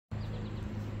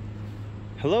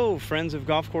Hello, friends of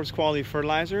Golf Course Quality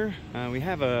Fertilizer. We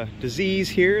have a disease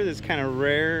here that's kind of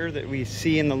rare that we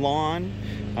see in the lawn.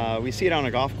 We see it on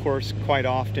a golf course quite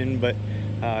often, but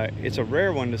it's a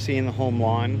rare one to see in the home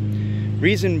lawn.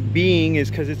 Reason being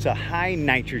is because it's a high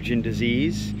nitrogen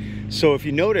disease. So if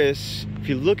you notice, if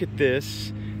you look at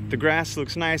this, the grass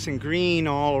looks nice and green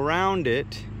all around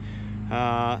it,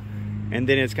 and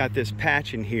then it's got this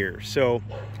patch in here. So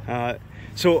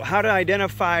how to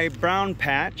identify brown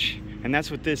patch? And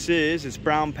that's what this is. It's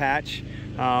brown patch.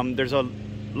 There's a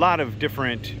lot of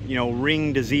different,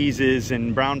 ring diseases,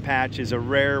 and brown patch is a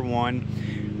rare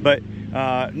one. But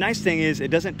nice thing is it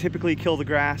doesn't typically kill the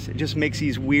grass. It just makes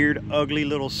these weird, ugly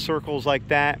little circles like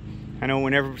that. I know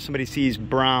whenever somebody sees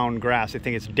brown grass, they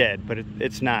think it's dead, but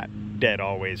it's not dead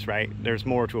always, right? There's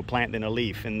more to a plant than a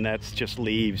leaf, and that's just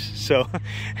leaves. So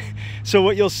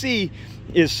what you'll see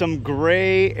is some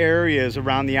gray areas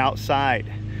around the outside.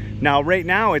 Now, right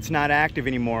now, it's not active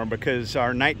anymore because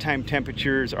our nighttime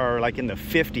temperatures are like in the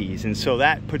 50s, and so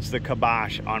that puts the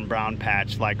kibosh on brown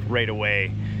patch like right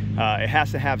away. It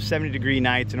has to have 70-degree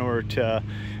nights in order to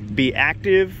be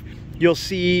active. You'll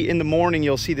see in the morning,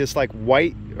 you'll see this like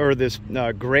white or this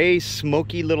gray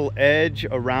smoky little edge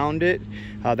around it.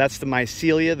 That's the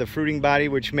mycelia, the fruiting body,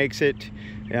 which makes it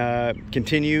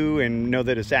continue and know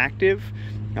that it's active.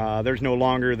 There's no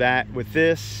longer that with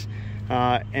this.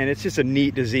 And it's just a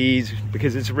neat disease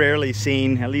because it's rarely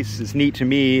seen, at least it's neat to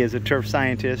me as a turf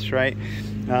scientist, right?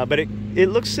 But it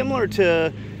looks similar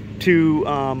to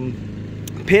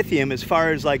Pythium as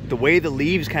far as like the way the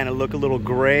leaves kind of look a little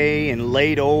gray and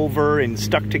laid over and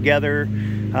stuck together.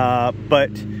 But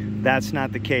that's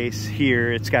not the case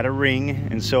here. It's got a ring,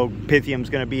 and so Pythium's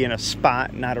gonna be in a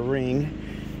spot, not a ring.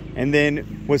 And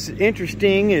then what's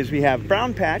interesting is we have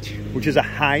brown patch, which is a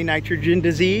high nitrogen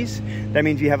disease. That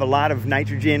means you have a lot of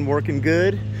nitrogen working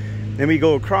good. Then we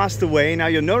go across the way. Now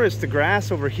you'll notice the grass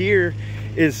over here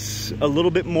is a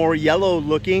little bit more yellow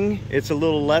looking. It's a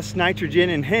little less nitrogen,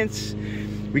 and hence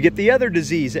we get the other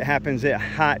disease that happens at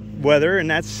hot weather,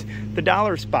 and that's the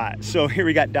dollar spot. So here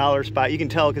we got dollar spot. You can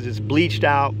tell because it's bleached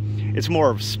out. It's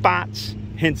more of spots,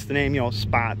 hence the name,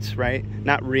 spots, right?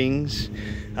 Not rings.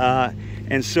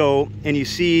 And you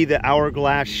see the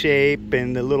hourglass shape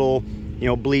and the little,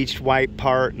 bleached white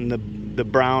part and the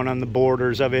brown on the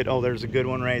borders of it. Oh, there's a good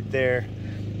one right there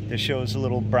that shows a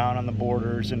little brown on the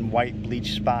borders and white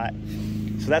bleached spot.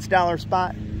 So that's dollar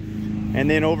spot. And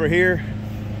then over here,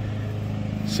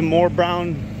 some more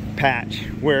brown patch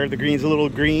where the green's a little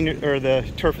green, or the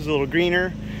turf is a little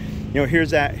greener.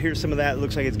 Here's some of that. It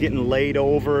looks like it's getting laid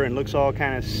over and looks all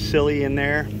kind of silly in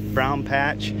there. Brown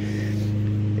patch.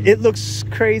 It looks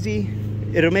crazy.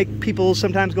 It'll make people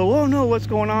sometimes go, oh no, what's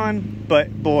going on?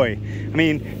 But boy, I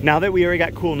mean, now that we already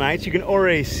got cool nights, you can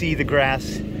already see the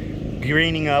grass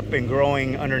greening up and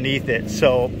growing underneath it.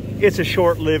 So it's a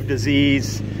short-lived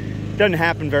disease. Doesn't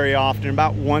happen very often,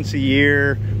 about once a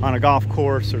year on a golf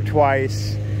course or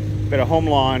twice. But a home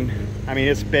lawn, I mean,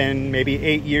 it's been maybe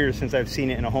 8 years since I've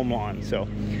seen it in a home lawn. So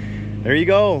there you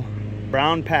go,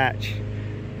 brown patch.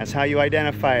 That's how you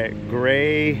identify it.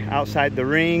 Gray outside the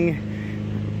ring.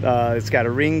 It's got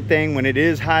a ring thing. When it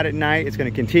is hot at night, it's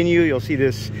going to continue. You'll see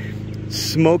this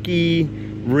smoky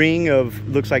ring of,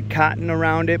 looks like cotton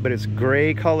around it, but it's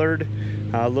gray colored,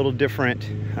 a little different.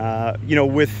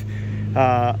 With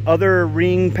other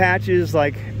ring patches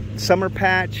like summer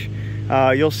patch,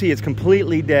 you'll see it's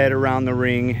completely dead around the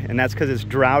ring, and that's because it's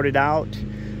droughted out.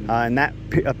 And that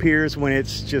appears when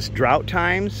it's just drought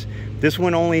times. This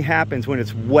one only happens when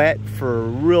it's wet for a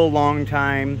real long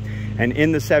time and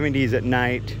in the 70s at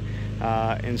night.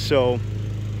 And so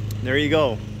there you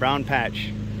go, brown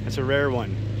patch. That's a rare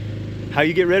one. How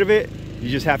you get rid of it? You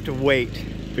just have to wait,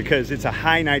 because it's a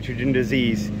high nitrogen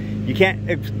disease. You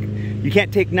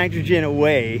can't take nitrogen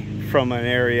away from an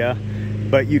area,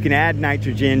 but you can add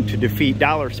nitrogen to defeat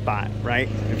dollar spot, right?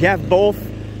 If you have both,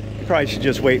 you probably should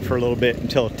just wait for a little bit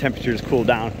until temperatures cool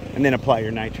down and then apply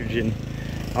your nitrogen.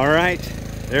 All right,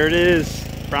 there it is,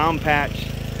 brown patch.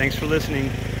 Thanks for listening.